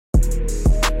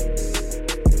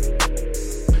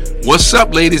What's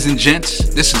up, ladies and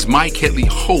gents? This is Mike Hitley,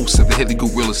 host of the Hitley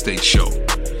Group Real Estate Show.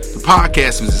 The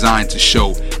podcast was designed to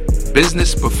show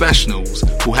business professionals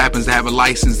who happens to have a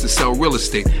license to sell real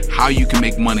estate how you can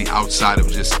make money outside of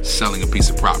just selling a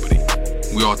piece of property.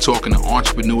 We are talking to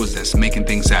entrepreneurs that's making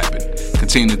things happen.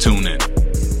 Continue to tune in.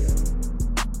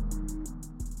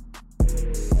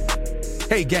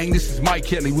 Hey gang, this is Mike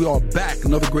Hitley. We are back.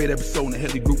 Another great episode in the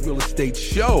Hitley Group Real Estate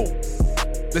Show.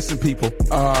 Listen, people,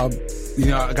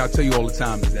 I gotta tell you all the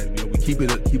time is that we keep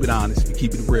it honest, we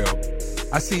keep it real.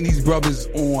 I seen these brothers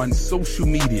on social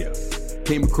media,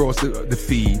 came across the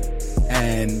feed,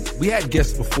 and we had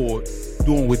guests before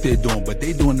doing what they're doing, but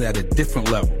they're doing it at a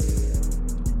different level.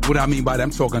 What I mean by that,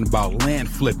 I'm talking about land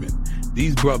flipping.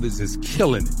 These brothers is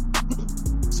killing it.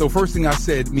 So first thing I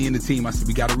said, me and the team, I said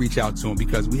we got to reach out to them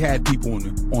because we had people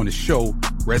on the show,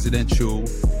 residential,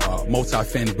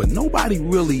 multifamily, but nobody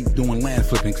really doing land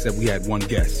flipping except we had one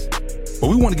guest. But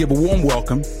we want to give a warm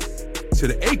welcome to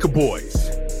the Acre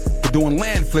Boyzz for doing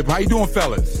land flip. How you doing,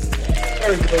 fellas?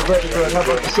 Very good. How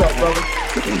about yourself, brother?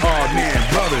 Oh man,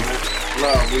 brothers.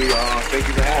 Love, we thank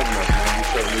you for having us, man. We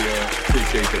certainly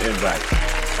appreciate the invite.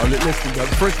 Listen,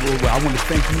 first of all, I want to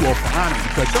thank you all for honoring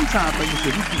because sometimes, like you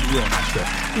said, we keep it real on that stuff.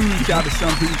 Reach out to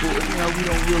some people, we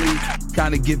don't really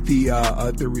kind of get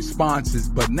the responses,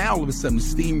 but now all of a sudden the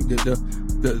steam,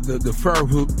 the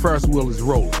first wheel is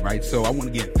rolling, right? So I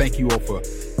want to again thank you all for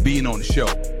being on the show.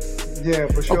 Yeah,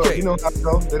 for sure. Okay. You know how it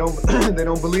goes. They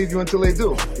don't believe you until they do. You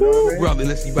know what I mean? Brother,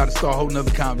 listen, you about to start a whole nother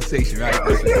conversation, right?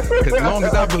 Because as long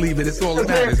as I believe it, it's all that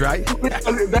matters, right?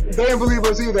 They didn't believe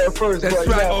us either at first. That's but,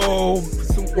 right.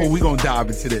 Yeah. We're going to dive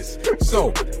into this.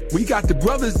 So, we got the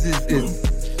brothers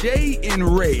is Jay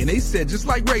and Ray. And they said, just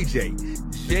like Ray J,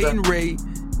 Jay and Ray,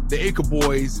 the Acre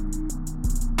Boyzz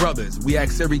brothers, we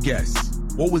asked every guest,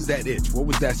 what was that itch? What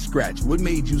was that scratch? What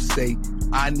made you say,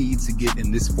 I need to get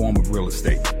in this form of real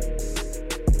estate?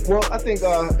 Well, I think,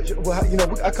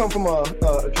 I come from a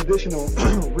traditional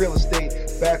real estate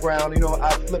background.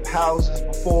 I flipped houses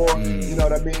before, you know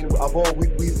what I mean?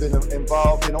 We've been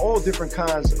involved in all different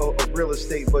kinds of real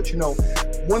estate. But,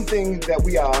 one thing that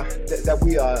we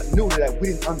knew that we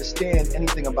didn't understand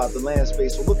anything about the land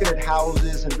space. So looking at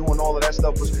houses and doing all of that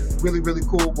stuff was really, really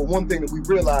cool. But one thing that we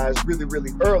realized really,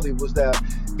 really early was that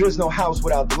there's no house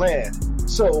without the land.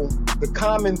 So the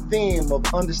common theme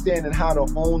of understanding how to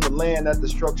own the land that the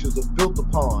structures are built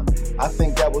upon, I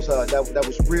think that was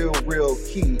real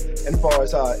key as far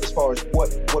as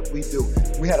what we do.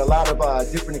 We had a lot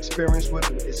of different experiences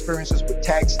with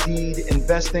tax deed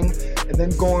investing, and then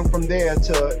going from there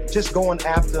to just going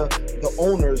after the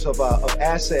owners of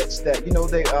assets that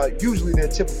they're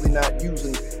typically not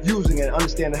using and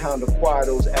understanding how to acquire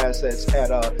those assets at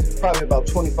probably about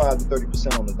 25 to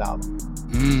 30% on the dollar.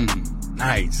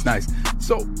 Nice.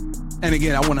 So, and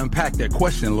again, I want to unpack that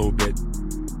question a little bit.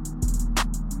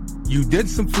 You did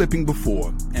some flipping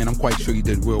before, and I'm quite sure you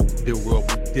did real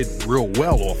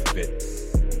well off of it.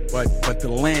 But the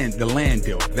land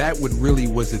deal, that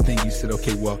was the thing you said,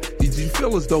 okay, well, did you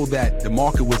feel as though that the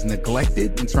market was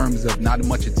neglected in terms of not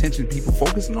much attention people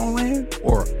focusing on land,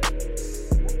 or?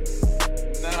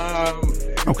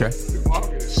 Okay. The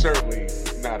market is certainly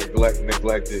not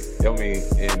neglected. I mean,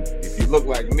 and if you look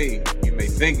like me, you may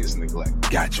think it's neglected.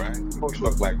 Gotcha. Right? If you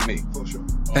look like me. For sure.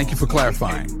 Thank you for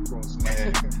clarifying.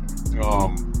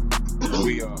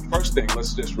 First thing,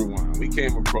 let's just rewind. We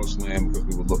came across land because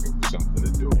we were looking for something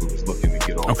to do. We was looking to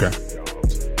get off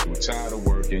jobs. We were tired of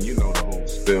working, the whole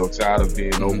spill, tired of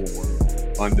being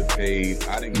overworked, underpaid.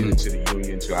 I didn't get into the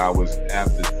union until I was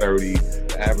after 30.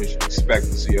 The average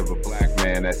expectancy of a black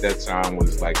man at that time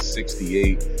was like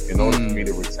 68. In order for me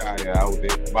to retire,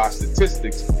 by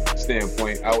statistics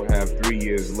standpoint, I would have 3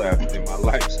 years left in my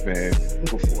lifespan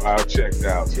before I checked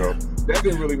out. So that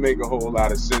didn't really make a whole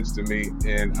lot of sense to me,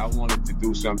 and I wanted to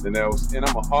do something else. And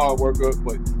I'm a hard worker,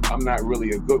 but I'm not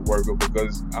really a good worker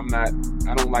because I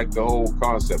don't like the whole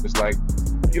concept. It's like,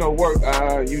 work,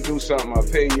 you do something, I'll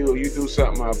pay you, you do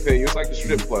something, I'll pay you. It's like a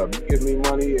strip club. You give me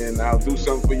money and I'll do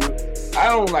something for you. I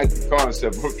don't like the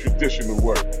concept of traditional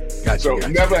work. Gotcha.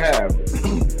 Never have.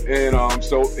 And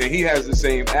he has the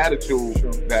same attitude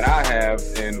that I have,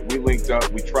 and we linked up.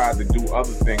 We tried to do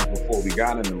other things before we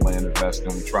got into land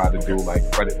investing. We tried to do like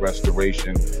credit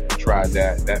restoration. We tried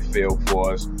that. That failed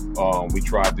for us. We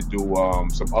tried to do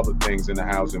some other things in the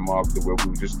housing market where we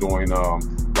were just doing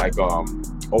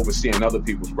overseeing other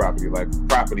people's property, like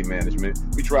property management.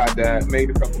 We tried that, made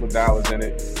a couple of dollars in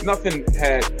it. Nothing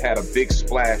had a big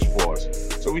splash for us.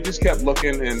 So we just kept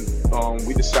looking, and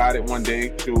we decided one day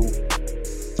to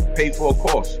pay for a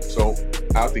course. So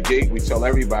out the gate, we tell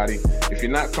everybody, if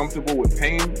you're not comfortable with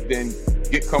paying, then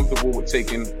get comfortable with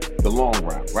taking the long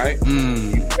route, right?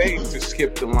 You paid to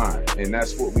skip the line, and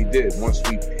that's what we did. Once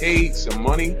we paid some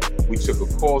money, we took a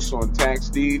course on tax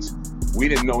deeds. We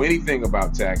didn't know anything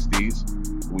about tax deeds.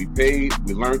 We paid,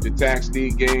 we learned the tax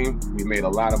deed game. We made a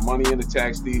lot of money in the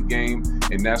tax deed game,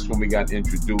 and that's when we got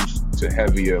introduced to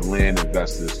heavier land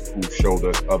investors who showed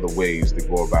us other ways to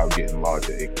go about getting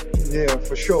larger acres. Yeah,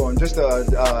 for sure. And just to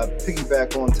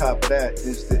piggyback on top of that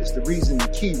is the reason, the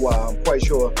key why I'm quite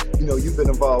sure, you've been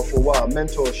involved for a while.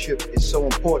 Mentorship is so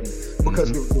important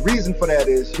because the reason for that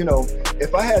is,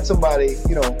 if I had somebody,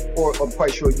 or I'm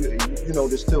quite sure you know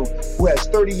this too, who has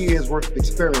 30 years worth of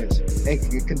experience and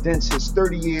can condense his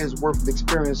 30 years worth of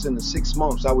experience into 6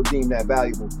 months, I would deem that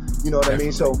valuable. You know what I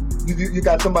mean? So you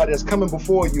got somebody that's coming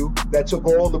before you that took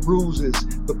all the bruises,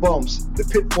 the bumps, the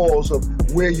pitfalls of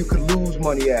where you could lose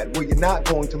money at, where you're not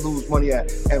going to lose money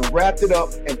at, and wrapped it up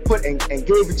and put and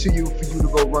gave it to you for you to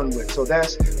go run with. So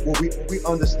that's what we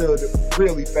understood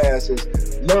really fast is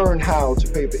learn how to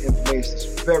pay for information.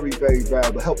 It's very, very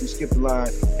valuable. Help you skip the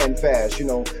line and fast.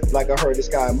 Like I heard this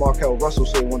guy Markel Russell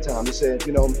say one time. He said,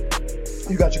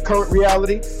 you got your current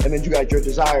reality, and then you got your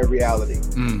desired reality.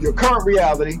 Your current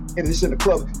reality, and it's in the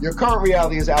club, your current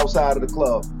reality is outside of the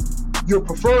club. Your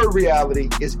preferred reality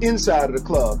is inside of the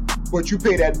club. But you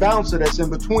pay that bouncer that's in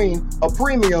between a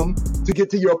premium to get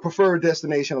to your preferred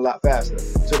destination a lot faster.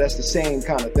 So that's the same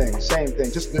kind of thing. Same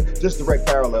thing. Just direct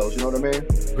parallels. You know what I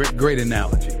mean? Great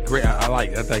analogy. Great. I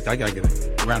like it. I think I got to get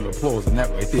a round of applause on that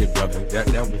right there, brother. That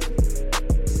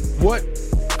was what?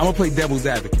 I'm going to play devil's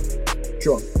advocate.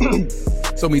 Sure.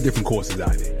 So many different courses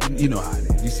out there. You know how it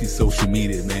is. You see social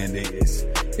media, man.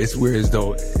 It's weird as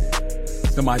though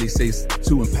somebody says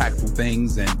 2 impactful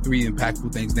things and 3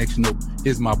 impactful things. Next,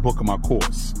 here's my book or my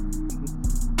course.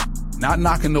 Not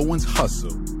knocking no one's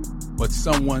hustle, but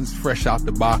someone's fresh out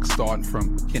the box starting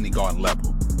from kindergarten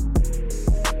level.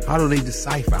 How do they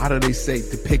decipher? How do they say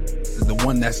to pick the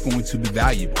one that's going to be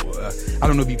valuable? I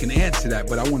don't know if you can answer that,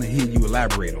 but I want to hear you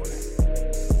elaborate on that.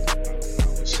 I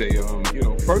would say,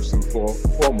 first and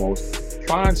foremost,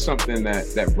 find something that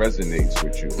resonates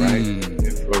with you, right?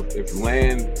 If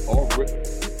land or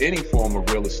any form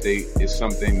of real estate is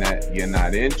something that you're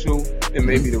not into, then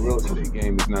maybe the real estate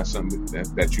game is not something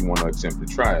that you want to attempt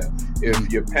to try. If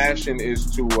your passion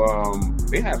is to,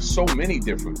 they have so many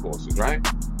different courses, right?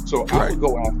 So I would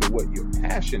go after what your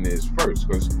passion is first,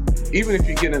 because even if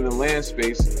you get in the land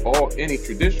space or any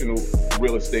traditional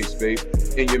real estate space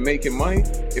and you're making money,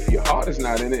 if your heart is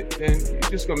not in it, then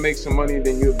you're just going to make some money,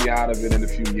 then you'll be out of it in a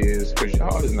few years because your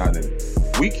heart is not in it.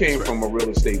 We came from a real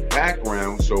estate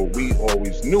background, so we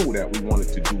always knew that we wanted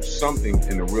to do something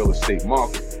in the real estate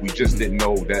market. We just didn't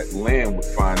know that land would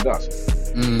find us.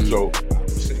 So I would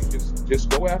say just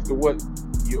go after what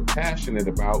you're passionate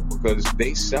about, because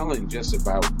they selling just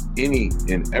about any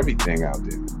and everything out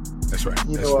there. That's right.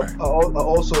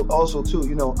 Also too,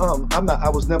 I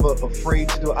was never afraid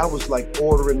to do it. I was like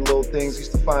ordering little things.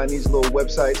 Used to find these little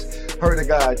websites. Heard a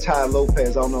guy, Ty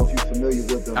Lopez. I don't know if you're familiar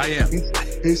with him. I am.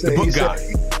 He said, the book guy.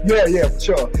 Yeah,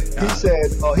 sure.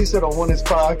 He said on one of his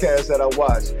podcasts that I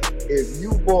watched, if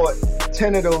you bought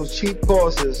 10 of those cheap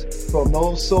courses from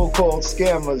those so-called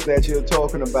scammers that you're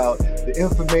talking about, the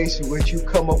information which you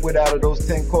come up with out of those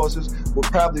 10 courses will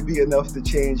probably be enough to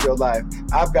change your life.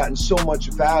 I've gotten so much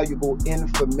valuable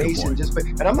information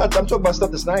and I'm talking about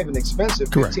stuff that's not even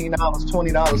expensive. Correct. $15,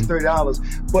 $20,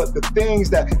 $30. But the things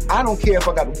that I don't care if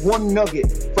I got one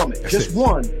nugget from it, just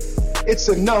one, it's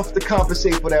enough to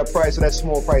compensate for that price or that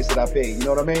small price that I paid. You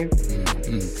know what I mean?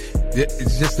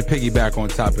 It's just to piggyback on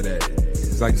top of that.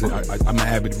 It's like I said, I'm an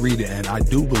avid reader, and I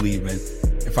do believe in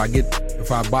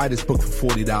if I buy this book for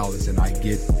 $40 and I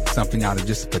get something out of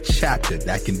just a chapter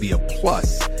that can be a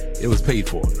plus, it was paid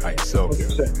for, right? So,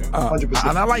 100%.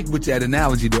 And I like what that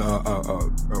analogy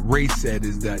Ray said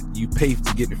is that you pay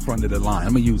to get in front of the line.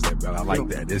 I'm gonna use that, brother. I like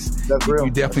that. That's real.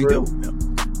 You definitely do.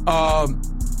 How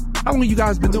long have you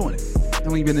guys been doing it? How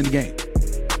long have you been in the game?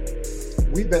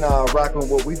 We've been rocking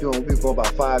what we're doing. We've been about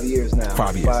 5 years now.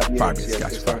 5 years. 5 years.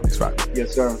 Gotcha. 5 years.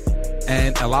 Yes, sir.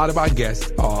 And a lot of our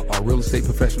guests are real estate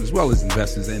professionals as well as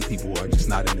investors and people who are just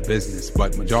not in the business,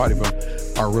 but majority of them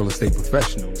are real estate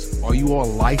professionals. Are you all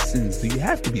licensed? Do you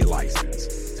have to be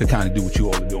licensed to kind of do what you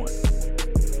all are doing?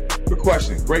 Good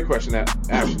question. Great question.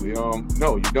 Actually,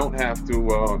 no, you don't have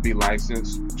to be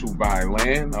licensed to buy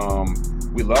land.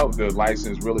 We love the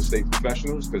licensed real estate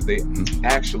professionals because they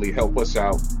actually help us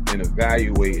out in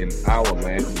evaluating our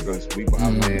land, because we buy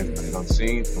land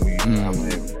unseen and we buy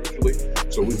land virtually.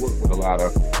 So we work with a lot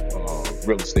of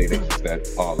real estate agents that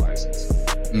are licensed.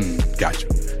 Gotcha.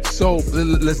 So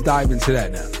let's dive into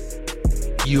that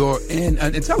now. You're in,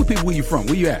 and tell the people where you're from.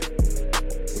 Where you at?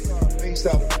 We are based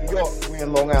out of New New York. We're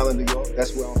in Long Island, New York.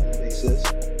 That's where our home base is.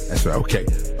 That's right. Okay.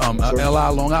 LI,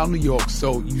 Long Island, New York.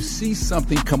 So you see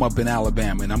something come up in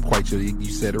Alabama, and I'm quite sure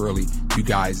you said early you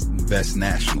guys invest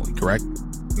nationally, correct?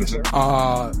 Yes, sir.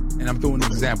 And I'm throwing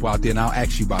an example out there, and I'll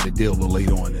ask you about a deal a little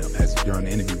later on as during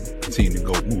the interview continue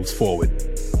to moves forward.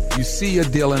 You see a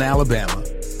deal in Alabama.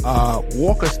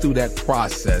 Walk us through that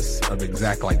process of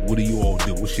exactly like what do you all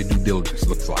do? What's your due diligence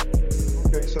looks like?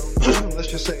 Okay, so let's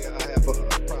just say I have a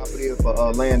property of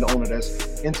a landowner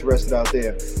that's interested out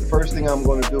there. The first thing I'm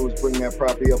going to do is bring that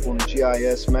property up on the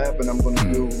GIS map, and I'm going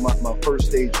to do my first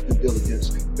stage due diligence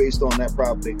based on that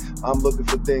property. I'm looking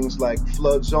for things like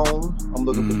flood zone. I'm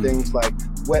looking for things like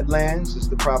wetlands. Is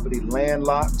the property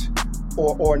landlocked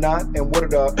or not? And what are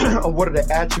the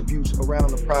attributes around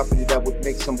the property that would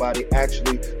make somebody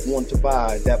actually want to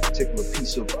buy that particular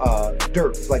piece of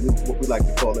dirt? It's like what we like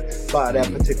to call it, buy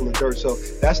that particular dirt. So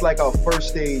that's like our first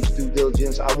stage due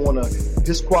diligence. I want to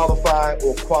disqualify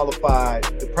or qualify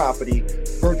the property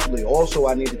virtually. Also,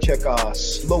 I need to check our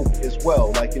slope as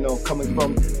well. Like, coming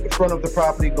from the front of the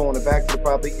property, going back to the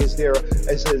property, is there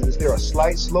a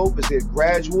slight slope? Is it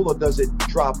gradual, or does it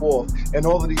drop off? And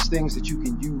all of these things that you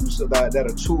can use that are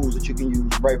tools that you can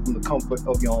use right from the comfort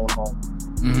of your own home.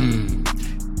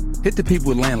 Hit the people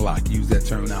with landlocked. Use that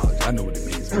terminology. I know what it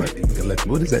means.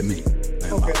 What does that mean?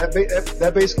 Okay,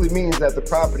 that basically means that the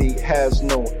property has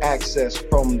no access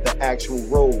from the actual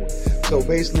road. So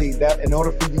basically, that in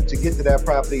order for you to get to that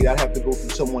property, I'd have to go through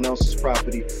someone else's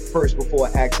property first before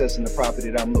accessing the property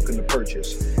that I'm looking to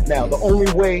purchase. Now, the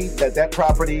only way that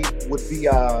property would be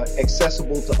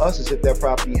accessible to us is if that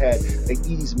property had an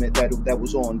easement that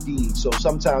was on deed. So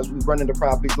sometimes we run into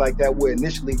properties like that where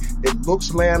initially it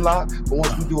looks landlocked, but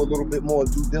once we do a little bit more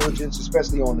due diligence,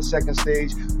 especially on the second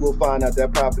stage, we'll find out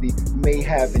that property may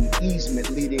have an easement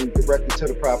leading directly to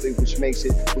the property, which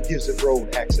gives it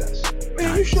road access.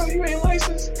 Man, you sure you ain't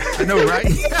licensed? I know, right?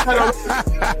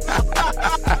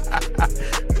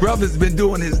 Brother's been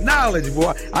doing his knowledge,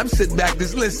 boy. I'm sitting back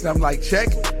just listening. I'm like, check.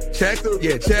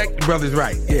 Yeah, check. Brother's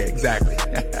right. Yeah, exactly.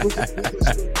 Like I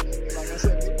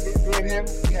said, me and him,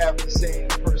 we have the same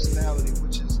personality,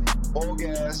 which is all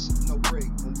gas, no break.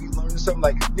 When we learn something,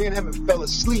 like me and him fell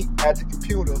asleep at the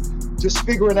computer, just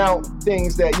figuring out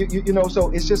things that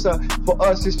so it's just for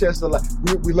us, it's just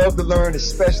we love to learn,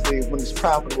 especially when it's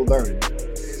profitable learning.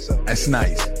 So, that's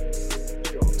nice.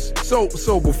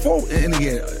 So before, and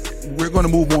again, we're going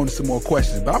to move on to some more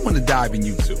questions, but I want to dive in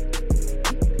you too.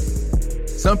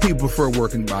 Some people prefer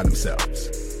working by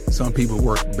themselves. Some people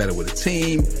work better with a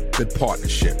team, good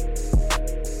partnership.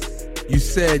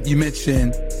 You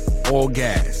mentioned all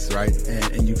gas, right?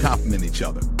 And you complement each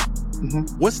other.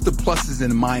 What's the pluses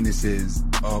and minuses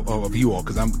of you all?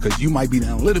 Because you might be the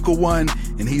analytical one,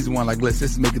 and he's the one like,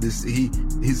 let's make it.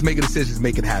 He's making decisions,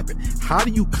 make it happen. How do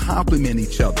you complement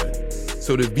each other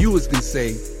so the viewers can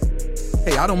say,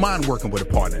 "Hey, I don't mind working with a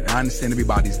partner. And I understand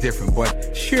everybody's different,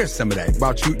 but share some of that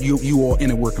about you all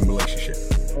in a working relationship."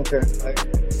 Okay.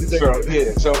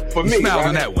 So for me, smile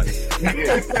on that one.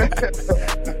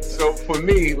 So for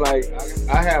me, like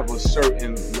I have a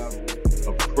certain level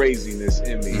of craziness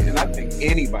in me, and I think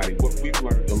what we've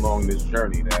learned along this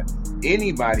journey, that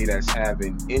anybody that's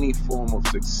having any form of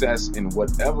success in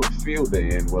whatever field they're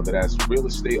in, whether that's real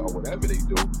estate or whatever they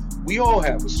do, we all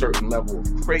have a certain level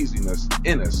of craziness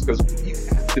in us, because you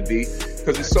have to be,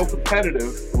 because it's so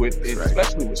competitive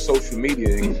especially with social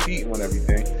media and competing on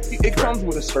everything. It comes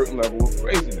with a certain level of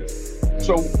craziness.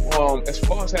 So as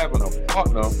far as having a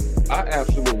partner, I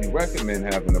absolutely recommend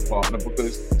having a partner,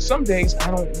 because some days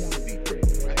I don't want to be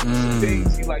crazy, right? Some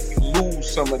days you lose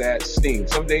some of that steam.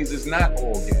 Some days it's not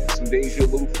all gas. Some days you're a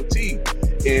little fatigued.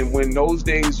 And when those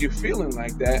days you're feeling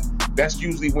like that, that's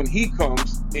usually when he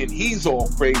comes and he's all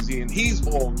crazy and he's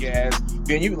all gas.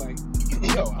 Then you like,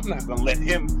 I'm not gonna let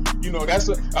him,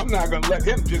 I'm not gonna let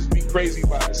him just be crazy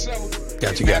by himself.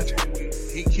 Gotcha.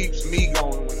 He keeps me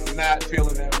going when I'm not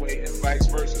feeling that way, and vice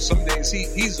versa. Some days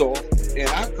he's off, and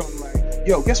I come like,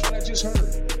 guess what I just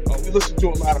heard? We listen to a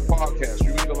lot of podcasts,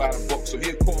 we read a lot of books, so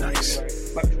he'll call me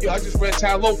like, I just read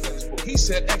Ty Lopez's book. He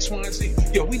said X, Y, and Z.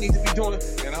 We need to be doing it.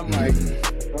 And I'm like,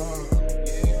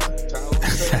 Ty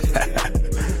Lopez.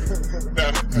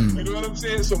 You know what I'm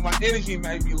saying? So my energy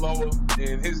might be lower,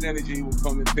 and his energy will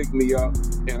come and pick me up,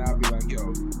 and I'll be like,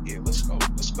 let's go.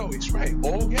 It's right,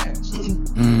 all gas.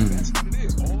 That's what it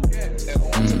is, all gas at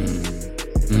all times.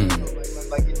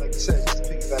 Like you said, just to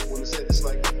piggyback what I said, it's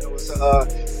like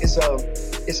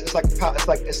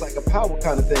it's like a power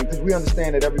kind of thing, because we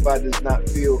understand that everybody does not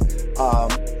feel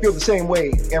the same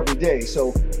way every day.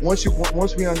 So once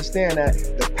we understand that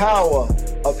the power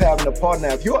of having a partner,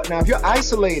 if you're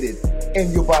isolated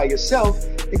and you're by yourself,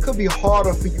 it could be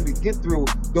harder for you to get through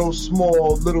those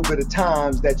small little bit of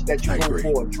times that you go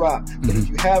for a drop. But if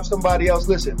you have somebody else,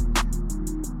 listen,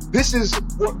 this is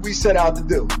what we set out to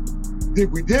do.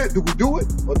 Did we do it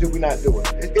or did we not do it?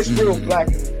 It's real black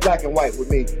and white with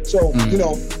me. So, you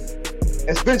know,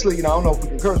 eventually, you know, I don't know if we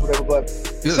can curse or whatever, but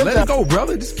let it go,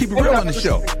 brother. Just keep it real on the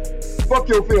show. Fuck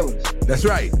your feelings. That's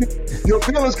right. Your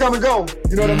feelings come and go.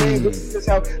 You know what I mean?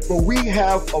 But we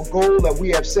have a goal that we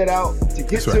have set out to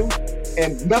get to,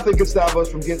 and nothing can stop us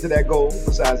from getting to that goal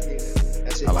besides getting it.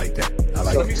 That's it. I like that.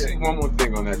 Let me say one more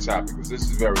thing on that topic, because this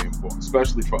is very important,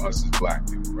 especially for us as black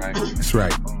people, right? That's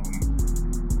right.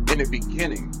 In the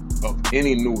beginning of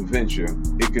any new venture,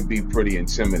 it could be pretty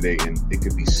intimidating. It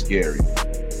could be scary.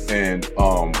 And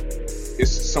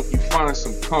it's you find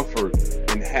some comfort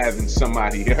in having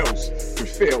somebody else to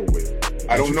fail with.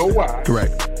 I don't know why.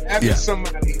 Correct. Having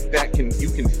somebody that you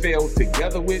can fail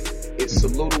together with, it's a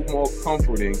little more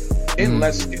comforting and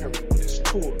less scary when it's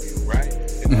two of you, right?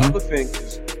 And the other thing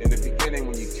is, in the beginning,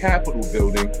 when you're capital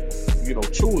building, you know,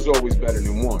 2 is always better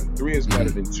than 1. 3 is better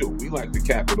than 2. We like to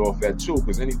cap it off at 2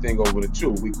 because anything over the 2,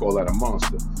 we call that a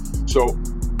monster. So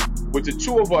with the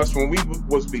 2 of us, when we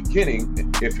was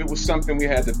beginning, if it was something we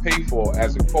had to pay for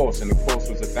as a cost, and the cost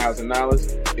was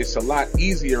 $1,000, it's a lot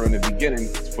easier in the beginning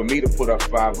for me to put up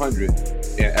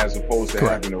 $500 as opposed to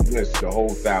having to risk the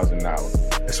whole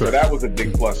 $1,000. So that was a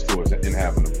big plus to us in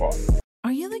having a partner.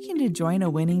 Are you looking to join a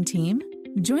winning team?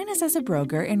 Join us as a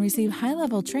broker and receive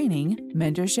high-level training,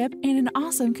 mentorship, and an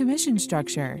awesome commission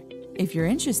structure. If you're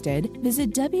interested,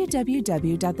 visit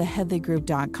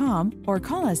www.theheadleygroup.com or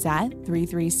call us at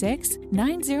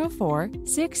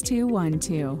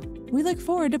 336-904-6212. We look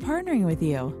forward to partnering with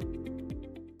you.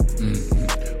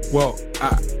 Well,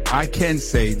 I can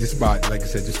say just about, like I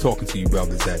said, just talking to you,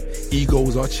 brothers, that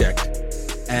egos are checked.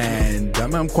 And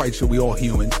I'm quite sure we all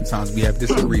human. Sometimes we have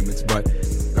disagreements, but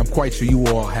I'm quite sure you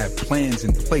all have plans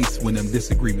in place when them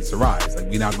disagreements arise. Like,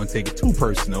 we're not going to take it too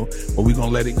personal, but we're going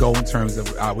to let it go in terms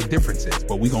of our differences,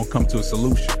 but we're going to come to a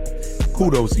solution.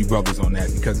 Kudos to you brothers on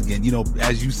that, because again, you know,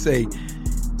 as you say,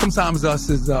 sometimes us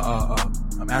as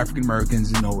African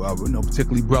Americans, you know,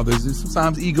 particularly brothers,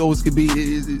 sometimes egos could be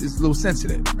it's a little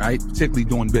sensitive, right? Particularly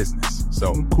doing business.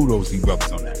 So kudos to you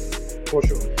brothers on that. For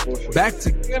sure. Back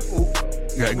to careful.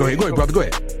 Yeah, go ahead, brother. Go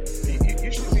ahead.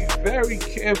 You should be very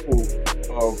careful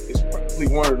of. It's probably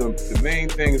one of the main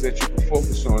things that you can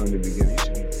focus on in the beginning. You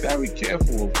should be very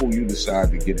careful of who you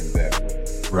decide to get in bed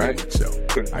with. Right. So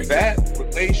that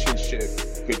relationship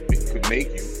could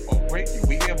make you or break you.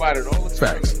 We hear about it all the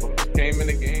time. Facts. Came in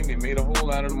the game, they made a whole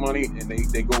lot of the money, and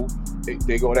they go their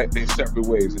separate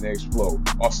ways, and they explode.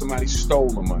 Or somebody stole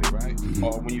the money, right?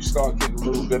 Or when you start getting a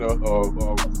little bit of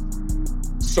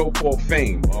so-called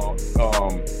fame, or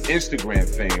Instagram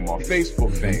fame, or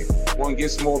Facebook fame, one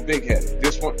gets more big-headed.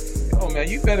 This one, man,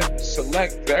 you better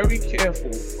select very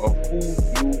careful of who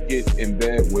you get in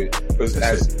bed with, because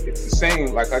it's the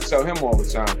same. Like I tell him all the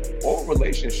time, all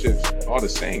relationships are the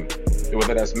same.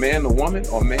 Whether that's man to woman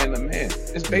or man to man,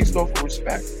 it's based off of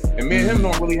respect. And me and him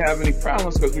don't really have any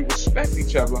problems because we respect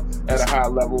each other at a high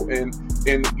level. And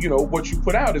you know, what you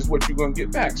put out is what you're gonna get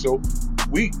back. So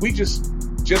we just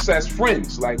as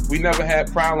friends, like, we never had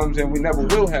problems and we never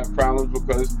will have problems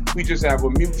because we just have a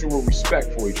mutual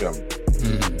respect for each other.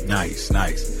 Nice.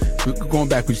 Going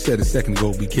back what you said a second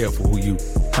ago, be careful who you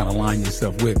kind of line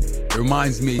yourself with. It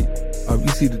reminds me of,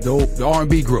 you see the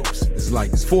R&B groups. It's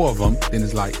like, it's 4 of them, then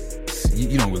it's like,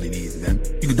 you don't really need them.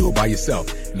 You can do it by yourself.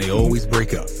 And they always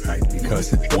break up, right?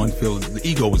 Because one feels the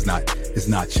ego is not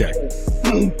checked.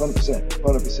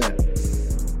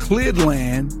 100%. Cleared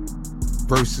land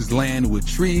versus land with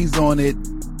trees on it.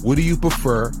 What do you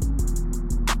prefer?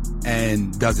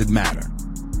 And does it matter?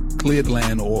 Cleared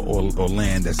land or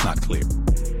land that's not cleared?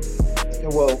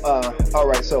 Well, all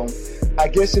right. So I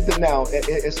guess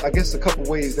it's a couple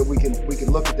ways that we can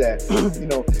look at that. You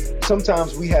know,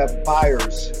 sometimes we have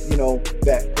buyers, you know,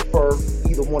 that prefer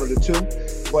either one of the two.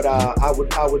 But I would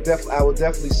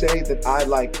definitely say that I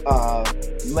like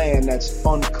land that's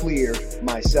uncleared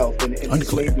myself, and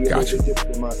uncleared. Maybe a little bit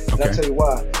different than mine. And I'll tell you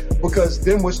why. Because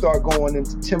then we'll start going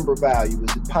into timber value.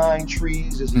 Is it pine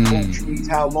trees? Is it oak trees?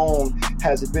 How long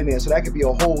has it been there? So that could be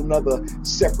a whole nother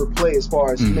separate play as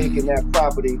far as making that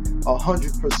property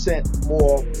 100%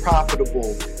 more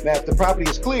profitable. Now, if the property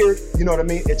is cleared, you know what I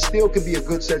mean? It still could be a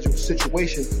good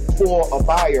situation for a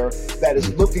buyer that is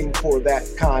looking for that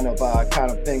kind of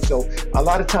thing. So a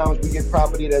lot of times we get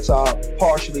property that's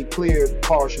partially cleared,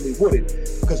 partially wooded,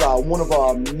 because one of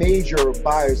our major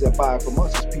buyers that buy from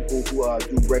us is people who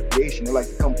do recreation. They like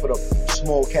to come put up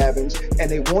small cabins, and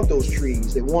they want those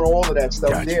trees. They want all of that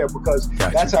stuff there because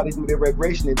Gotcha. That's how they do their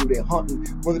recreation. They do their hunting,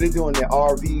 whether they're doing their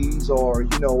RVs or,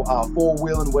 you know,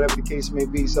 4-wheeling, whatever the case may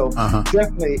be. So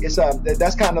definitely it's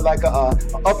that's kind of like a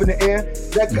up in the air.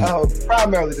 That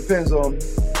primarily depends on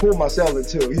who am I selling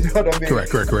to, you know what I mean?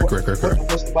 Correct.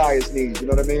 What's the buyer's needs, you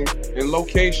know what I mean? In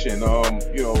location,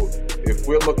 you know, if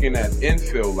we're looking at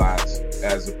infill lots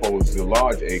as opposed to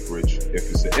large acreage,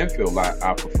 if it's an infill lot,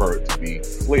 I prefer it to be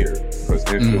clear, because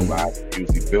infill lots are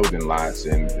usually building lots,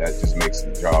 and that just makes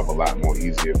the job a lot more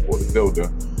easier for the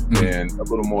builder and a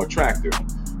little more attractive.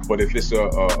 But if it's a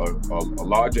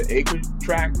larger acreage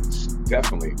tract,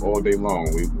 definitely all day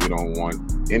long, we don't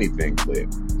want anything clear.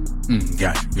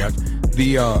 Gotcha.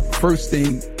 The first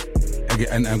thing,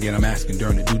 again, I'm asking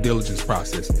during the due diligence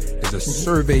process, is a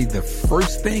survey the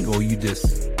first thing, or you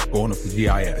just going off the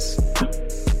GIS?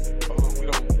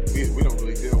 We don't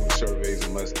really deal with surveys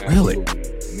unless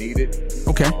absolutely needed.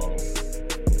 Okay.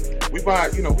 We buy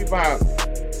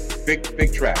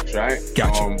big tracts, right?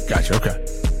 Gotcha. Okay.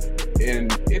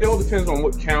 And it all depends on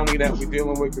what county that we're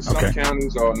dealing with, because some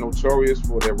counties are notorious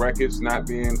for their records not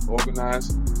being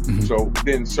organized. So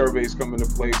then surveys come into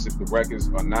place if the records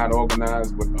are not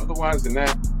organized. But otherwise than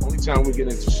that, only time we get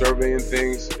into surveying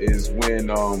things is when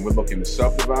we're looking to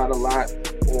subdivide a lot,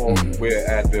 or we're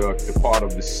at the part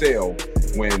of the sale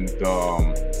when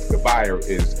the buyer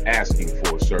is asking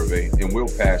for a survey, and we'll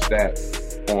pass that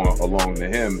on along to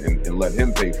him and let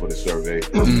him pay for the survey,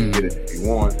 get it if you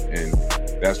want, and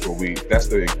that's to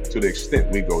the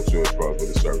extent we go to as far as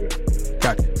with the survey.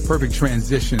 Got perfect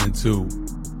transition into,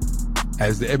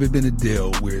 has there ever been a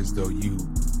deal where as though you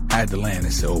had the land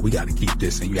and said, oh, we got to keep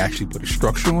this, and you actually put a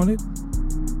structure on it?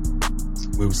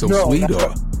 We were so sweet,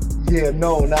 or? Yeah,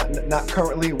 no, not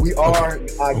currently. We are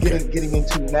getting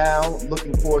into now,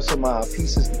 looking for some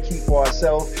pieces to keep for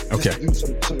ourselves. Just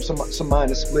to do some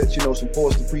minor splits, you know, some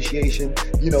forced depreciation,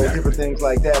 you know, different things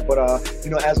like that. But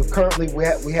you know, as of currently, we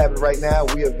have it right now.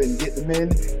 We have been getting them in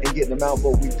and getting them out,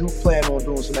 but we do plan on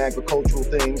doing some agricultural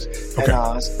things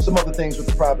and some other things with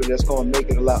the property that's going to make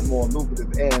it a lot more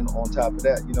lucrative. And on top of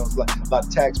that, you know, it's like a lot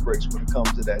of tax breaks when it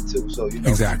comes to that too. So you know,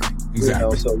 exactly. You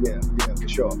know, so yeah, for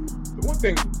sure. The one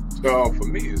thing for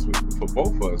me is, for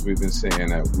both of us, we've been saying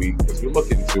that because we're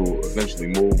looking to eventually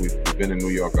move. We've been in New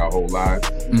York our whole lives,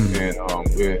 and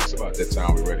it's about that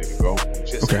time we're ready to go. We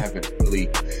just haven't really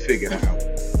figured out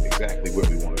exactly where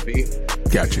we want to be.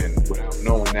 Gotcha. And without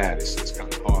knowing that, it's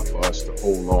kind of hard for us to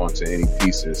hold on to any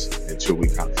pieces until we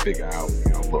kind of figure out,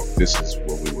 you know, look, this is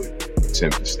where we would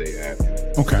attempt to stay at.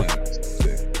 Okay.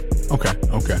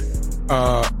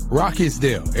 Rocky's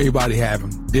deal. Everybody have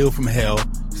him. Deal from hell.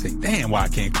 Say, damn, why I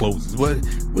can't close this?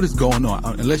 What is going on?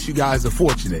 Unless you guys are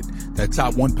fortunate, that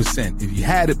top 1%. If you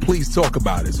had it, please talk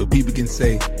about it so people can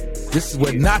say, this is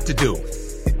what not to do. We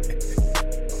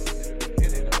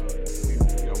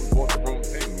bought the wrong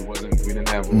thing. We didn't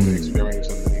have all the experience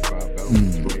underneath our belt.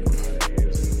 25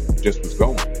 years, and just was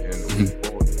going. And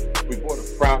we bought a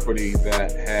property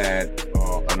that had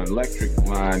an electric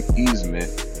line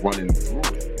easement running through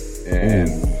it, and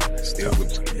it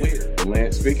was clear. The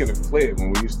land. Speaking of clear,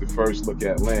 when we used to first look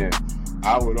at land,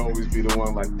 I would always be the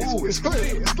one like, "Oh, it's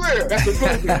clear. It's clear. That's a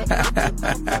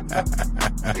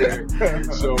good thing."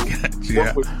 So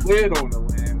what was cleared on the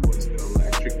land was the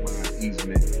electric line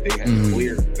easement. They had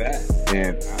cleared that,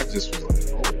 and I just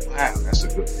was like, "Oh wow, that's a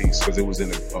good piece," because it was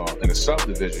in a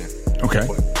subdivision. Okay.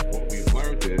 But what we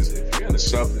learned is, if you're in a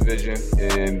subdivision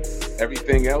and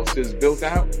everything else is built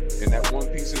out, and that one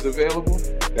piece is available,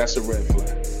 that's a red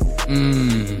flag.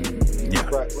 Yeah.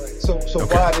 Right. So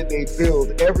why did they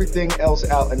build everything else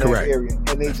out in that area,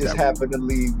 and they just happen to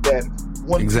leave that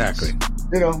one piece?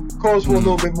 You know, calls for a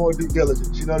little bit more due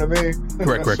diligence. You know what I mean?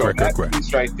 Correct. That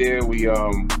piece right there, we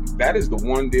that is the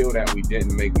one deal that we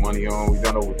didn't make money on. We've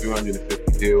done over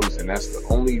 350 deals, and that's the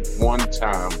only one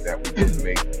time that we didn't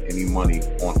make any money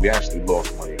on. We actually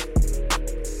lost money.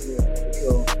 Yeah.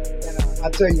 So, and I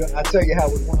tell you how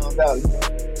it wound out.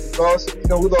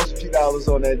 We lost a few dollars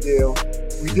on that deal.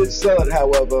 We did sell it,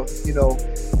 however, you know,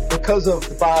 because of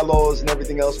the bylaws and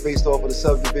everything else based off of the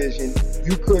subdivision,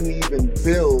 you couldn't even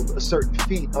build a certain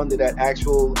feet under that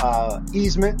actual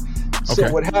easement. So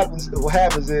what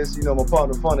happens is, you know, my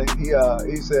partner Funny, he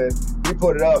said, he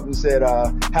put it up and said,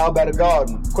 how about a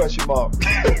garden? Question mark.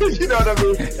 You know what I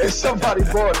mean? And somebody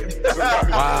bought it.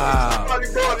 Wow.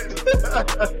 Somebody bought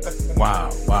it.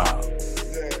 Wow.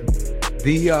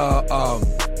 Yeah.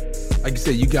 Like you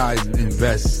said, you guys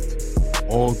invest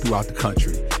all throughout the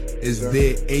country. Is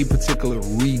there a particular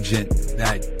region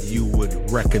that you would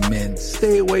recommend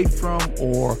stay away from,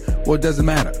 or it doesn't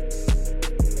matter?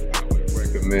 I would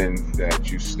recommend that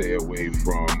you stay away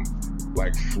from,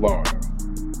 like, Florida.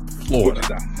 Florida. which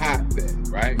is a hotbed,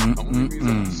 right? The only reason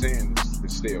I'm saying this to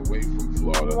stay away from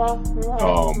Florida is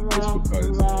because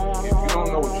if you don't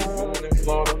know what you're doing in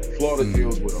Florida, Florida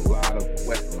deals with a lot of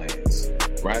wetlands,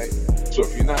 right? So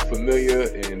if you're not familiar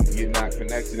and you're not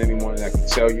connected to anyone that can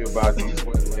tell you about these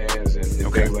wetlands and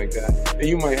things like that, then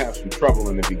you might have some trouble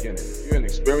in the beginning. If you're an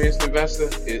experienced investor,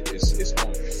 it's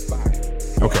on fire.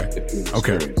 Okay.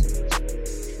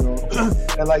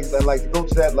 And like to go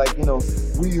to that, like, you know,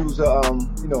 we use I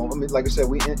mean, like I said,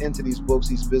 we into these books,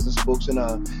 these business books, and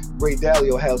Ray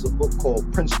Dalio has a book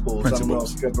called Principles. I don't know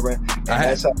if you've ever read. And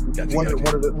that's one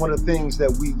of the things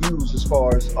that we use as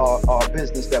far as our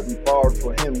business that we borrowed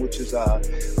for him, which is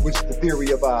the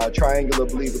theory of triangular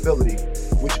believability,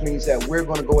 which means that we're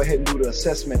going to go ahead and do the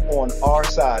assessment on our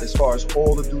side as far as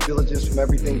all the due diligence from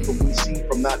everything from we see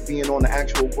from not being on the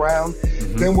actual ground.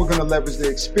 Then we're going to leverage the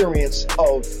experience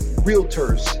of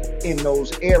realtors in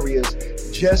those areas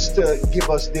just to give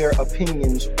us their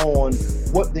opinions on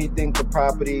what they think the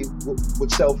property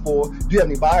would sell for. Do you have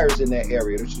any buyers in that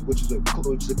area? Which is a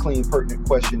clean, pertinent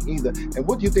question either. And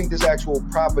what do you think this actual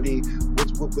property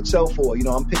would sell for? You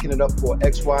know, I'm picking it up for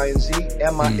X, Y, and Z.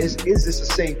 Is this a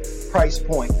safe price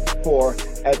point for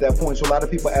at that point? So a lot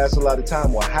of people ask a lot of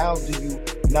time, well, how do you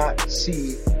not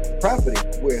see property?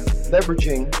 We're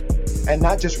leveraging, and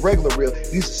not just regular real,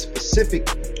 these are specific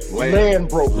land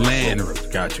brokers.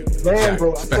 Got you. Land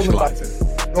brokers. Specializing.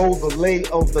 Know the lay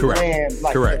of the land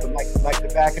like the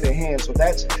back of their hand. So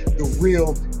that's the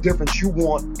real difference. You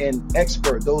want an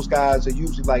expert. Those guys are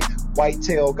usually like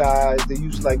whitetail guys. They're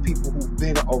usually like people who've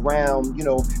been around, you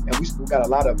know, and we got a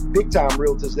lot of big time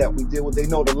realtors that we deal with. They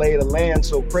know the lay of the land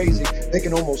so crazy they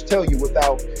can almost tell you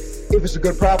without if it's a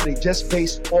good property just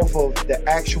based off of the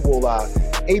actual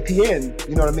APN,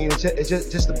 you know what I mean? It's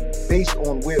just based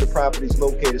on where the property is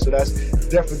located. So that's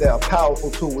definitely a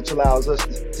powerful tool which allows us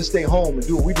to stay home and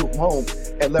do what we do from home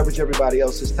and leverage everybody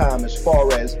else's time as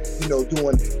far as, you know,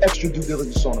 doing extra due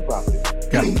diligence on the property.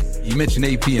 Got it. You mentioned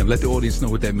APM. Let the audience know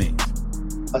what that means.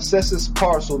 Assessor's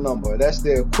parcel number. That's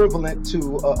the equivalent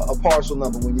to a parcel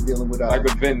number when you're dealing with like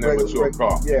a VIN number to a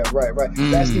car. Yeah, right.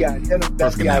 That's the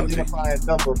identifying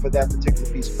number for that particular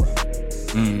piece of property.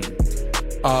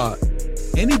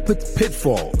 Any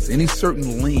pitfalls, any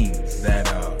certain liens that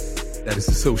is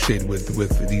associated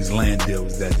with these land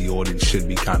deals that the audience should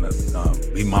be kind of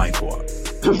be mindful of?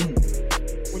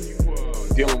 When you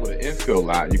dealing with an infill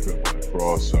lot, you could run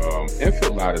across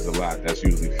infill lot is a lot that's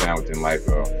usually found in like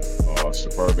a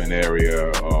suburban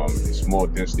area. It's more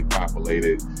densely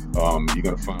populated. You're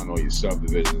gonna find all your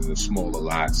subdivisions and smaller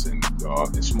lots and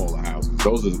smaller houses.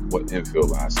 Those are what infill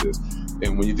lots is.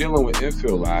 And when you're dealing with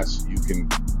infill lots, you can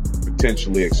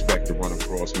potentially expect to run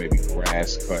across maybe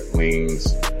grass cut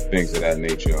liens, things of that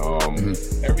nature.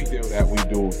 Every deal that we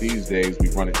do these days, we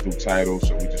run it through title,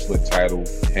 so we just let title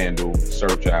handle,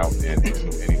 search out, and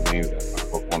handle any liens that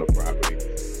pop up on the property.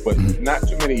 But not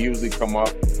too many usually come up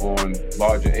on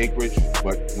larger acreage,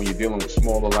 but when you're dealing with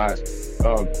smaller lots,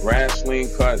 grass lien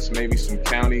cuts, maybe some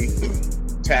county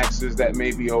taxes that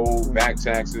may be owed, back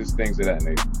taxes, things of that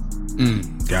nature.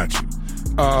 Got you.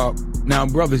 Now,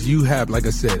 brothers, you have, like I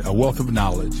said, a wealth of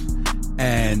knowledge.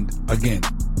 And again,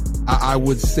 I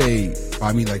would say,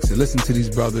 I mean, like I said, listen to these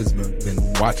brothers, been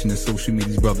watching the social media,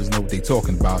 these brothers know what they're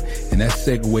talking about. And that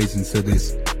segues into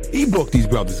this ebook these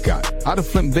brothers got, How to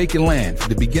Flip Vacant Land for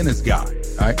the Beginner's Guide.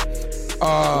 All right.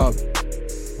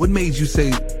 What made you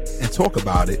say and talk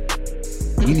about it?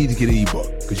 You need to get an ebook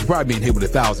because you're probably being hit with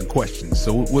 1,000 questions.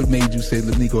 So what made you say,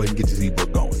 let me go ahead and get this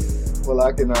ebook going? Well,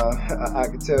 I can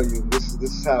tell you this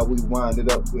is how we wound it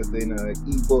up with an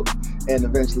ebook and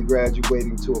eventually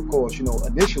graduating to a course. You know,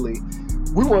 initially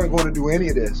we weren't going to do any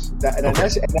of this, and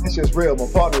that's just real. My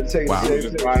partner to tell you we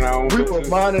were minding our own business.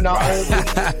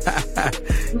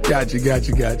 Got you. Yeah.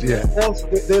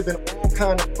 There have been all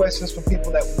kind of questions from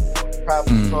people that we bought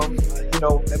property from, you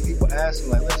know, and people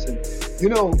asking like, listen, you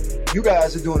know, you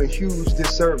guys are doing a huge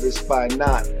disservice by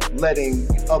not letting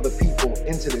other people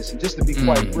into this. And just to be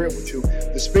quite real with you,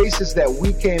 the spaces that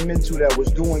we came into that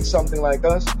was doing something like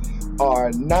us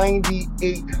are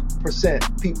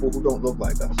 98% people who don't look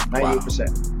like us.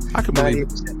 98%. I can believe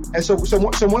 98%. And so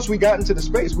once we got into the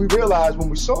space, we realized when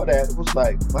we saw that, it was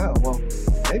like, wow, well,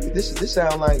 maybe this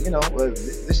sound like, you know,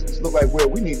 this look like where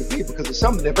we need to be, because it's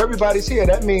something. If everybody's here,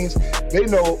 that means they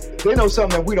know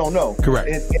something that we don't know. Correct.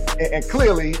 And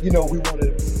clearly, you know, we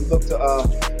look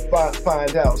to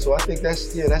find out. So I think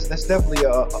that's definitely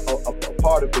a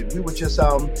part of it. We were just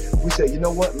we said, you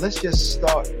know what, let's just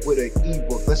start with an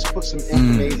ebook. Let's put some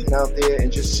information out there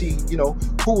and just see, you know,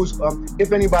 who was,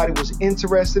 if anybody was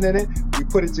interested in it, we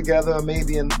put it together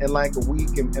maybe in like a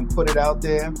week and put it out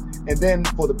there. And then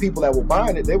for the people that were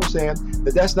buying it, they were saying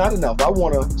that that's not enough. I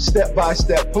want a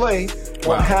step-by-step play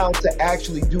on how to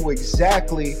actually do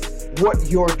exactly what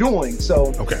you're doing.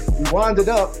 So we winded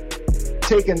up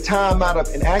taking time out of,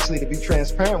 and actually, to be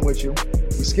transparent with you,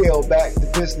 we scaled back the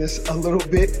business a little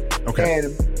bit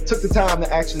and took the time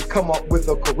to actually come up with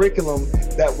a curriculum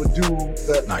that would do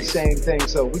the same thing.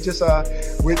 So we just,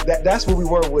 that's where we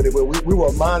were with it. We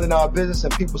were minding our business,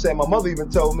 and people said, my mother even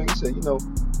told me, she said,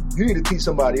 you need to teach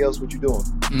somebody else what you're doing.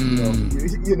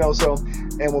 So,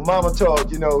 and when mama told,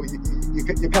 you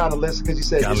kind of listen, because you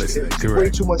said it's way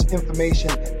too much information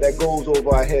that goes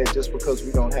over our head just because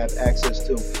we don't have access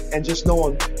to. And just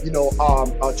knowing,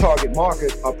 our target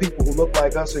market are people who look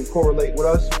like us and correlate with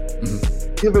us,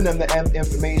 giving them the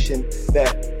information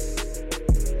that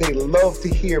they love to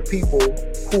hear people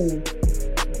who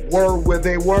were where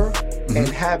they were and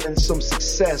having some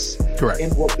success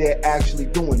in what they're actually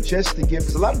doing, just to give,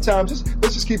 because a lot of times,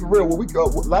 let's just keep it real, where we go, a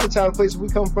lot of times places we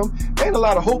come from, there ain't a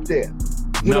lot of hope there.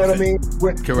 You know what I mean?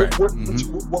 What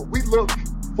we look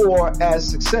for as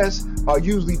success are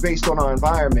usually based on our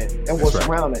environment and what's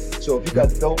around it. So if you got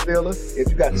the dope dealer, if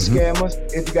you got the scammers,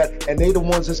 and they the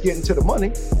ones that's getting to the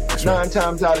money, 9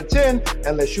 times out of 10,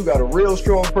 unless you got a real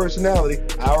strong personality,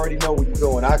 I already know where you're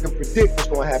going. I can predict what's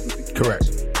going to happen to you. Correct.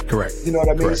 You know what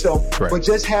I mean? So, but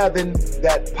just having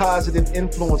that positive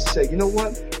influence to say, you know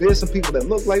what? There's some people that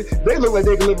look like they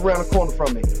can live around the corner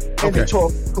from me, and they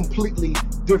talk completely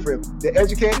different. They're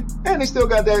educated, and they still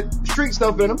got that street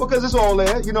stuff in them because it's all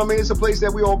there. You know what I mean? It's a place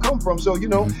that we all come from. So,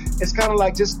 it's kind of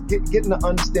like just getting the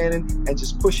understanding and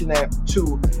just pushing that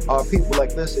to people.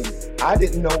 Like, listen, I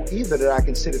didn't know either that I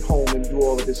can sit at home and do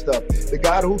all of this stuff. The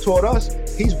guy who taught us,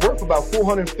 he's worth about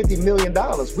 $450 million.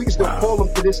 We can still call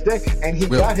him to this day, and he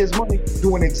got his money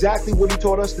doing exactly what he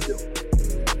taught us to do.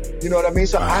 You know what I mean?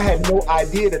 So I had no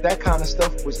idea that kind of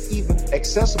stuff was even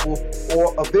accessible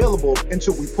or available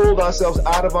until we pulled ourselves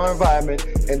out of our environment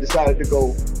and decided to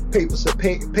go give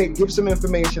some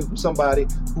information from somebody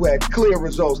who had clear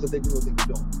results that they knew what they were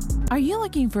doing. Are you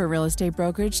looking for a real estate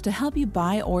brokerage to help you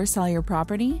buy or sell your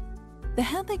property? The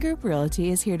Headley Group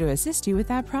Realty is here to assist you with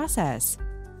that process.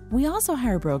 We also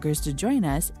hire brokers to join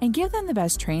us and give them the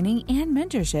best training and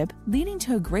mentorship, leading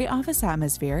to a great office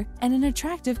atmosphere and an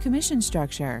attractive commission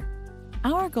structure.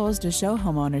 Our goal is to show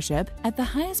homeownership at the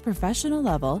highest professional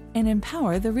level and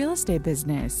empower the real estate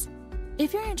business.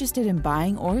 If you're interested in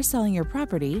buying or selling your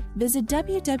property, visit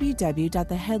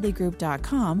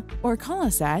www.theheadleygroup.com or call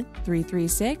us at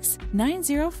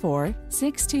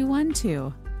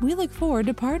 336-904-6212. We look forward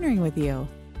to partnering with you.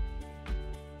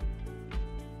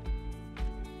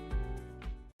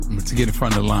 To get in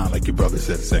front of the line, like your brother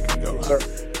said a second ago. Yes, sir.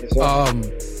 Yes, sir.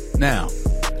 Now,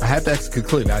 I have to ask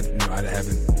clearly. I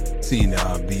haven't seen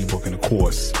the ebook and the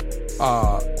course.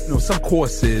 Some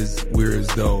courses where as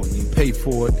though you pay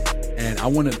for it, and I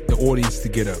wanted the audience to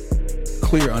get a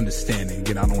clear understanding.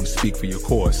 Again, I don't want to speak for your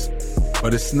course,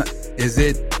 but it's not. Is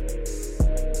it?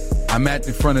 I'm at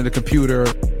the front of the computer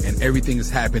and everything is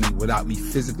happening without me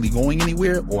physically going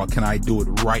anywhere, or can I do it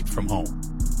right from home?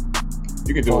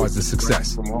 You can do it as a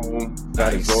success from home.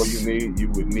 That is all you need.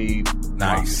 You would need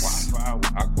Wi-Fi.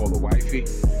 I call her wifey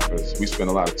because we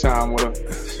spend a lot of time with her.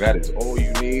 That is all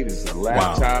you need is a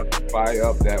laptop. Fire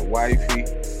up that wifey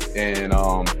and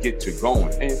get you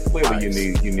going. And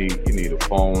clearly you need a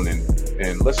phone. And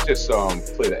let's just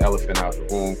clear the elephant out the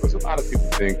room, because a lot of people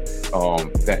think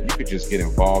that you could just get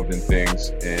involved in things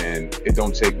and it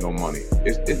don't take no money.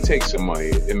 It takes some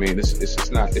money. I mean,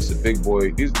 it's a big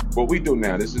boy. What we do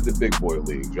now, this is the big boy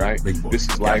leagues, right? This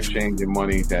is life-changing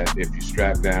money that if you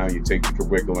strap down, you take the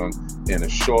curriculum, in a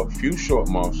few short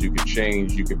months, you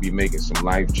could be making some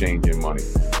life-changing money.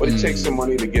 But it takes some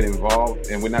money to get involved,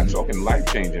 and we're not talking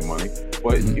life-changing money.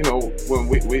 But, when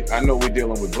I know we're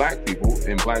dealing with black people,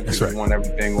 and black people want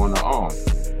everything on the arm.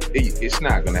 It's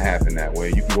not going to happen that way.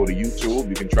 You can go to YouTube.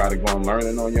 You can try to go and learn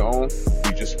it on your own.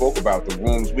 We just spoke about the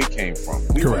rooms we came from.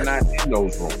 We were not in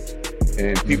those rooms.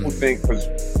 And people think,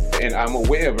 and I'm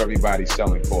aware of everybody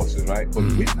selling courses, right? But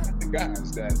we're not the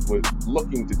guys that were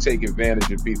looking to take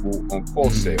advantage of people on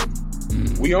course sales.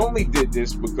 We only did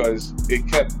this because it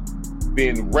kept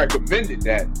being recommended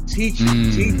that teach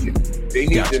it. They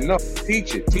need to know.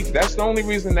 Teach it. That's the only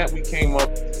reason that we came up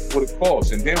with a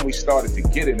course. And then we started to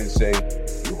get it and say,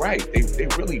 you're right. They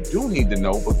really do need to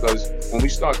know, because when we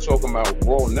start talking about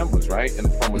raw numbers, right?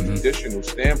 And from a traditional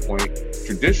standpoint,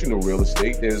 traditional real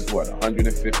estate, there's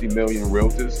 150 million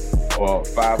realtors or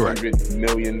 500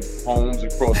 million homes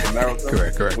across America.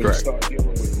 Correct. When you start dealing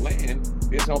with land,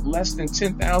 There's less than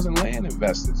 10,000 land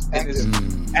investors. And there's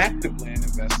active land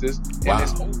investors. And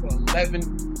there's over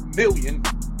 11 million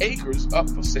acres up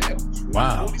for sale.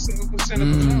 Wow. 47% of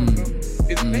America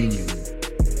is vacant.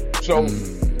 So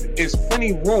it's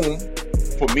plenty room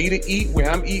for me to eat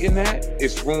where I'm eating at.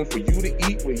 It's room for you to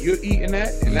eat where you're eating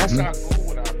at. And that's our goal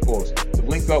with our course, to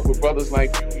link up with brothers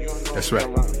like you. You're in North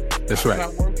Carolina. That's I'm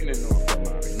not working in North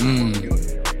Carolina. I'm in your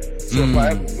area. So if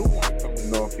I ever do want to come to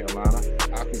North Carolina,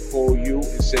 I can call you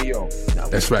and say, yo,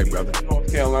 that's right, brother.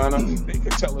 North Carolina, they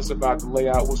can tell us about the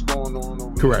layout, what's going on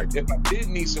over there. If I did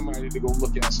need somebody to go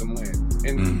look at some land.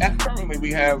 And currently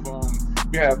we don't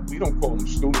call them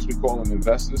students, we call them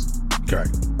investors.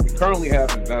 Correct. We currently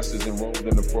have investors enrolled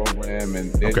in the program,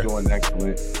 and they're doing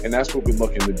excellent. And that's what we're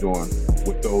looking to doing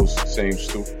with those same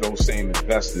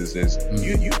investors. Is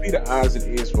you be the eyes and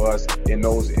ears for us in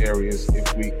those areas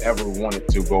if we ever wanted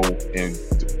to go and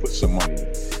to put some money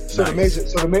in. So the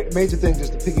major thing,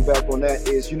 just to piggyback on that,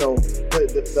 is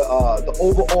the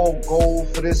overall goal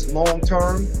for this long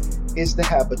term is to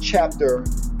have a chapter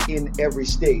in every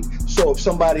state. So if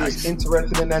somebody is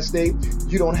interested in that state,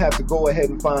 you don't have to go ahead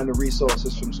and find the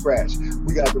resources from scratch.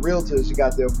 We got the realtors, you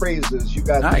got the appraisers, you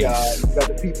got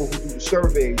the people who do the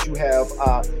surveys, you have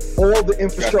all the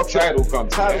infrastructure, title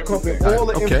company, all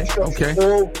the infrastructure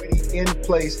already in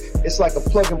place. It's like a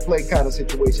plug and play kind of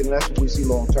situation, and that's what we see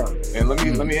long term. And let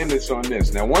me end this on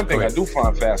this. Now, one thing I do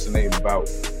find fascinating about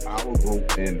our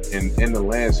group and in the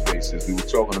land spaces, we were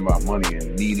talking about money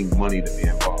and needing money to be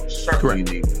involved. Certainly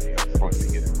need money up front to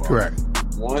get involved. Correct.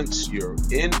 Once you're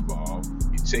involved,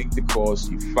 you take the course,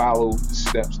 you follow the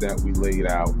steps that we laid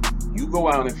out, you go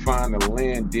out and find a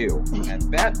land deal. At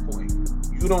that point,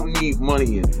 you don't need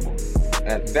money anymore.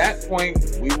 At that point,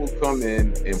 we will come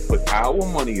in and put our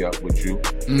money up with you,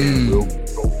 and we'll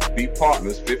go be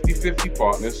partners, 50-50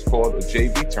 partners, called a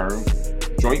JV term,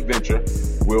 joint venture.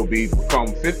 We'll become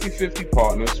 50-50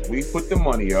 partners. We put the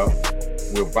money up.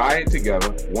 We'll buy it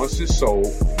together. Once it's sold,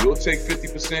 you'll take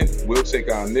 50%. We'll take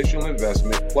our initial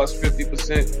investment plus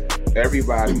 50%.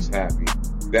 Everybody's happy.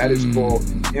 That is called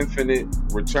infinite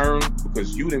return,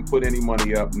 because you didn't put any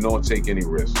money up nor take any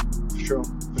risk. For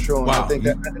sure. Wow.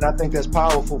 And I think that's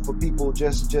powerful for people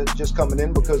just coming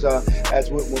in, because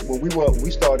when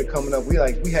we started coming up, we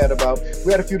had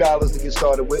a few dollars to get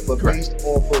started with, but based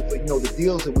off of the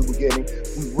deals that we were getting,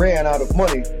 we ran out of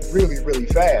money really, really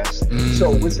fast.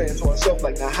 So we're saying to ourselves,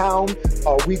 like, now how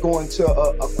are we going to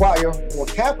acquire more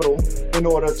capital in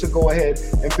order to go ahead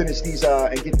and finish these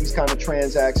and get these kind of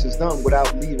transactions done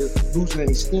without losing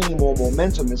any steam or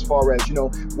momentum as far as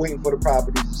waiting for the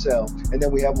properties to sell, and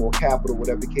then we have more capital,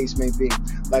 whatever the case may be.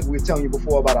 Like we were telling you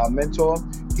before about our mentor,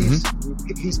 he's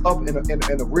up in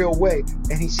a real way,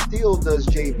 and he still does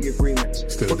JV agreements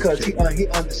because he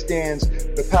understands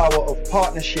the power of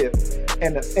partnership,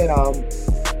 and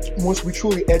once we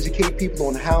truly educate people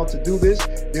on how to do this,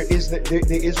 there is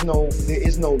no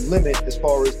limit as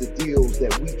far as the deals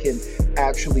that we can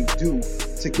actually do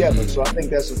together. So I think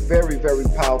that's a very, very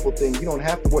powerful thing. You don't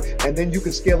have to work, and then you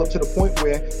can scale up to the point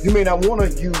where you may not want to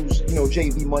use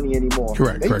JV money anymore.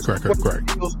 Correct.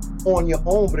 Deals on your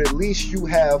own, but at least you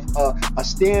have a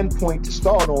standpoint to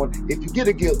start on. If you get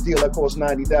a deal that costs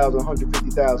 $90,000,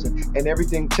 $150,000, and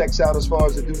everything checks out as far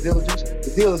as the due diligence,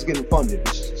 the deal is getting funded.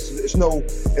 It's no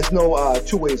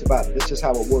two ways about it. That's just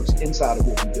how it works inside of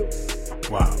what we do.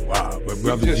 Wow. But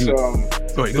brother, go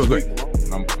ahead.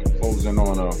 I'm closing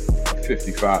on a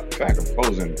 55. In fact, I'm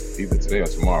closing either today or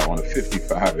tomorrow on a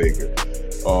 55 acre.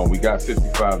 We got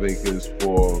 55 acres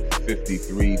for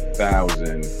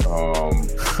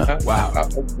 $53,000. Wow.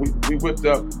 We whipped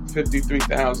up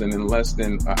 $53,000 in less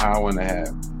than an hour and a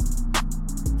half.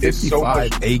 It's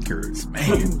 55 acres,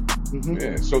 man.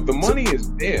 Yeah. So the money is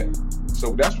there.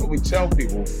 So that's what we tell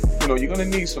people. You're going to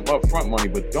need some upfront money,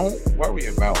 but don't worry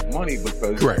about money,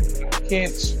 because you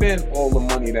can't spend all the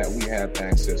money that we have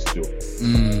access to.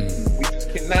 We just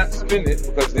cannot spend it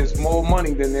because there's more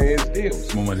money than there is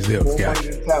deals. More money than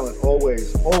talent.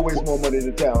 Always more money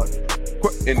than talent.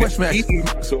 Question,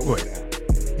 man. So go ahead.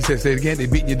 You said, say it again. They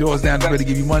beating your doors down to really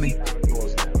give you money.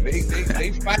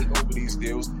 They fight over these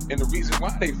deals, and the reason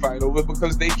why they fight over it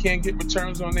because they can't get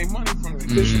returns on their money from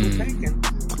traditional banking.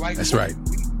 That's right.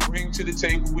 We bring to the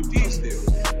table with these deals.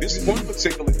 This is one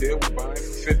particular deal we're buying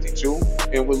for 52,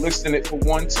 and we're listing it for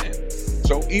 110.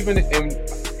 So even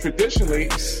traditionally,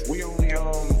 we only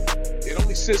it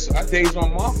only sits, our days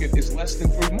on market is less than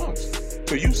 3 months.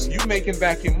 So you making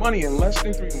back your money in less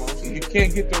than 3 months, and you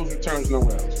can't get those returns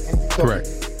nowhere else. Correct.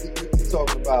 You're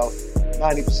talking about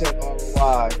 90%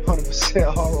 ROI,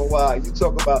 100% ROI. You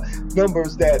talk about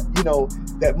numbers that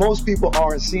that most people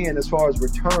aren't seeing as far as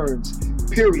returns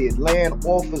period. Land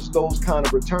offers those kind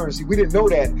of returns. See, we didn't know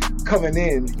that coming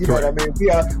in. You know what I mean?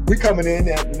 We coming in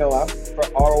and, I'm for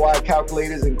ROI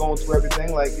calculators and going through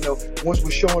everything. Like, once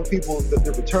we're showing people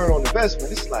the return on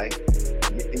investment, it's like,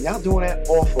 and y'all doing that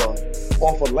off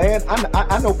of land.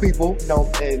 I know people,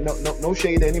 and no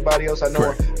shade to anybody else. I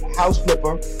know a house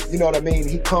flipper, you know what I mean?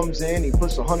 He comes in, he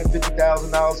puts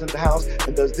 $150,000 in the house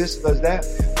and does this, does that.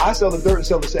 I sell the dirt and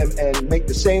sell the same and make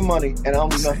the same money, and I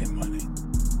don't do nothing.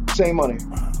 Same money.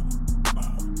 Wow.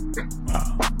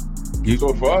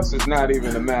 So for us, it's not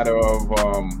even a matter of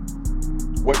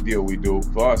what deal we do.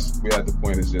 For us, we're at the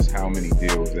point is just how many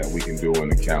deals that we can do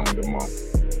in a calendar month.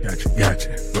 Gotcha.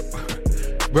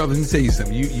 Brother, let me tell you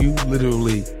something. You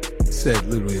literally said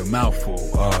a mouthful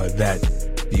that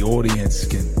the audience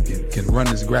can run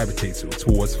this gravitate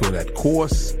towards for that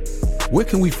course. Where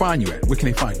can we find you at? Where can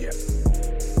they find you at?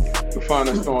 You can find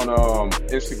us on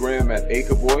Instagram at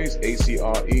Acre Boyzz,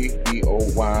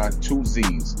 ACREBOY 2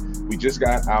 Z's. We just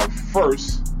got our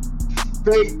first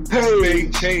fake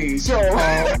page.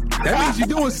 That means you're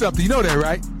doing something. You know that,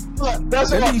 right?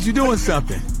 That means you're doing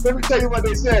something. Let me tell you what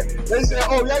they said. They said,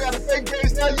 "Oh, y'all got a fake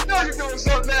page now. You know you're doing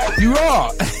something now." You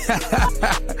are.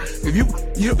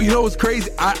 If you know what's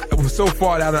crazy? So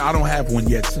far I don't have one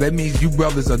yet. So that means you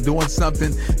brothers are doing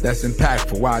something that's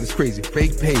impactful. Wow, that's crazy.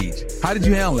 Fake page. How did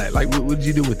you handle that? Like, what did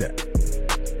you do with that?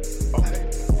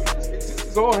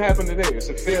 It's all happened today. It's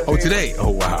a fair. Oh, today. Oh,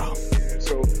 wow. Yeah,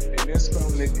 so and that's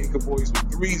spelling it Acre Boyzz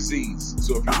with 3 Z's.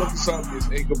 So if you look at something, it's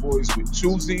Acre Boyzz with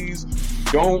 2 Z's.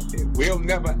 We'll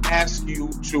never ask you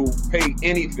to pay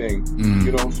anything.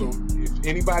 So if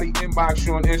anybody inbox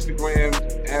you on Instagram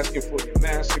asking for your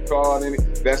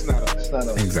MasterCard, that's not us. That's not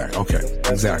us. Exactly. Okay.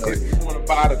 Exactly. If you want to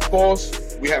buy the course,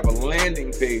 we have a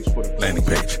landing page for the course. Landing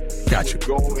page. Gotcha. You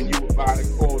go and you will buy the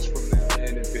course from that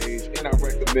landing page. And I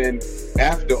recommend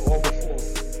after or before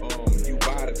you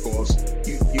buy the course,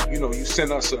 you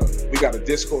send us we got a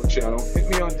Discord channel. Hit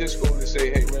me on Discord and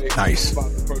say, "Hey Ray, nice. I'm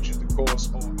about to purchase the course,"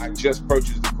 or "I just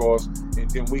purchased the course," and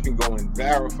then we can go and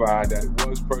verify that it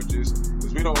was purchased.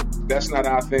 Because that's not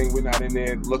our thing. We're not in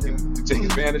there looking to take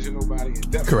advantage of nobody,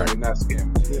 and definitely not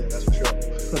scammers. Yeah, that's for sure.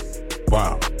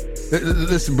 Wow.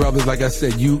 Listen, brothers, like I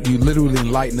said, you literally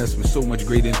enlighten us with so much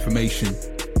great information.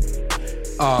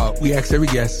 We ask every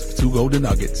guest for 2 golden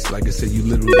nuggets. Like I said, you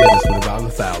literally hit us with about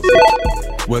 1,000.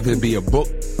 Whether it be a book,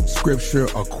 scripture,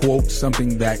 a quote,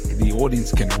 something that the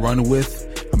audience can run with.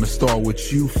 I'm going to start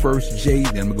with you first, Jay,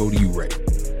 then I'm going to go to you, Ray.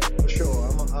 For sure.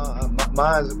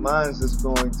 Mine's is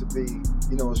going to be,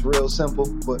 it's real simple,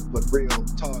 but real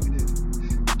targeted.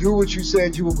 Do what you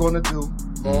said you were going to do.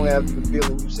 Long after the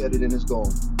feeling you said it, and it's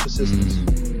gone. Persistence.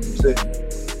 That's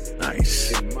it.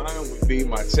 Nice. And mine would be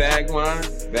my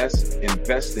tagline. That's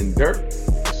invest in dirt.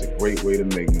 It's a great way to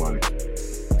make money.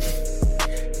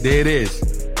 There it is.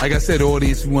 Like I said,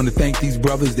 audience, we want to thank these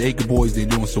brothers, the Acre Boyzz. They're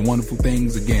doing some wonderful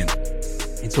things. Again,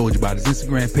 he told you about his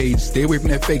Instagram page. Stay away from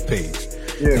that fake page.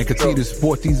 Yeah, and continue to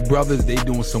support these brothers. They're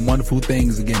doing some wonderful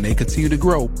things. Again, they continue to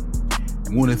grow. And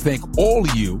we want to thank all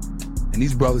of you and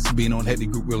these brothers for being on Headley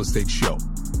Group Real Estate Show.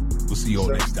 We'll see you all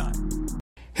next time.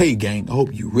 Hey, gang, I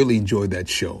hope you really enjoyed that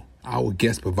show. Our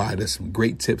guests provide us some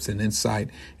great tips and insight,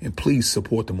 and please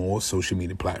support them on all social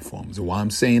media platforms. And while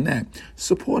I'm saying that,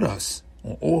 support us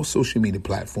on all social media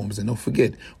platforms. And don't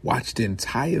forget, watch the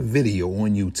entire video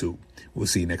on YouTube. We'll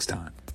see you next time.